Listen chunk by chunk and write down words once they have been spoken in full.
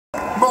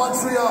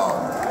Montreal.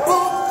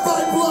 Fought by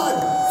blood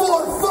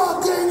for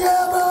fucking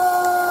ever!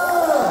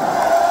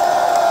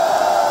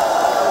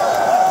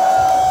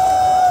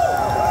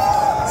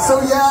 So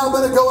yeah, I'm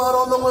gonna go out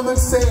on the limb and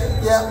say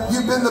it. Yeah,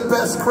 you've been the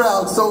best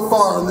crowd so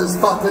far on this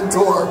fucking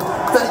tour.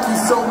 Thank you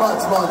so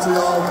much,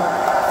 Montreal.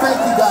 Thank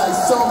you guys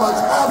so much.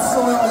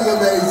 Absolutely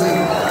amazing.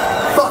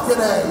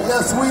 Fucking A.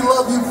 Yes, we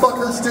love you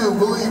fuckers too,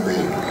 believe me.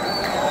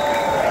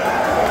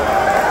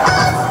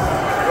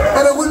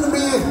 And it wouldn't be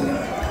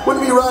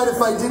right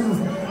if I didn't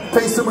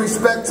pay some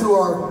respect to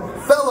our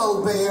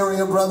fellow Bay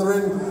Area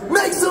brethren.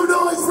 Make some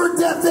noise for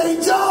Death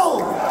Angel!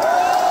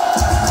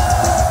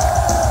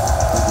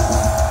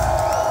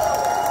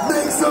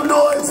 Make some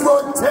noise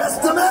for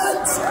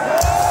Testament!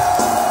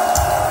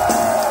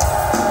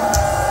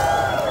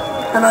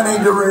 And I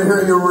need to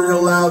hear you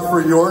real loud for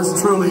yours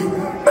truly,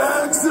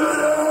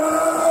 Exodus!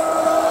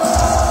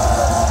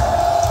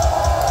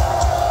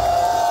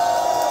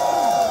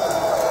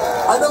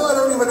 I know I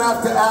don't even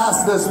have to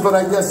ask this, but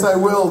I guess I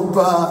will.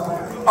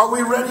 Are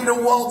we ready to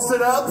waltz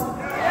it up?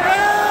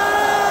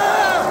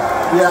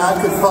 Yeah,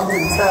 I could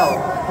fucking tell.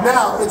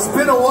 Now, it's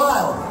been a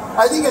while.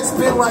 I think it's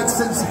been like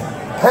since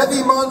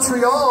Heavy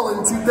Montreal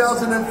in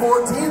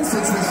 2014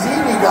 since we've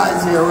seen you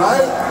guys here,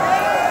 right?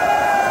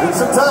 It's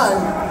some time.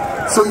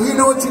 So you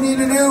know what you need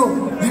to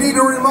do? You need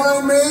to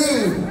remind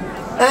me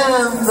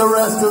and the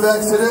rest of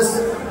Exodus,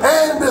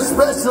 and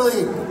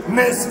especially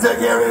Mr.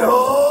 Gary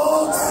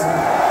Holtz,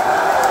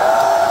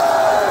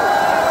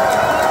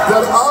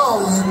 that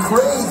all you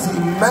crazy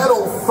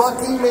metal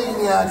fucking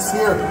maniacs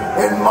here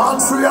in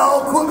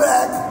Montreal,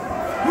 Quebec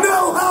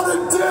know how to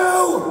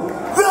do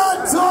the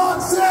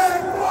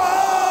toxic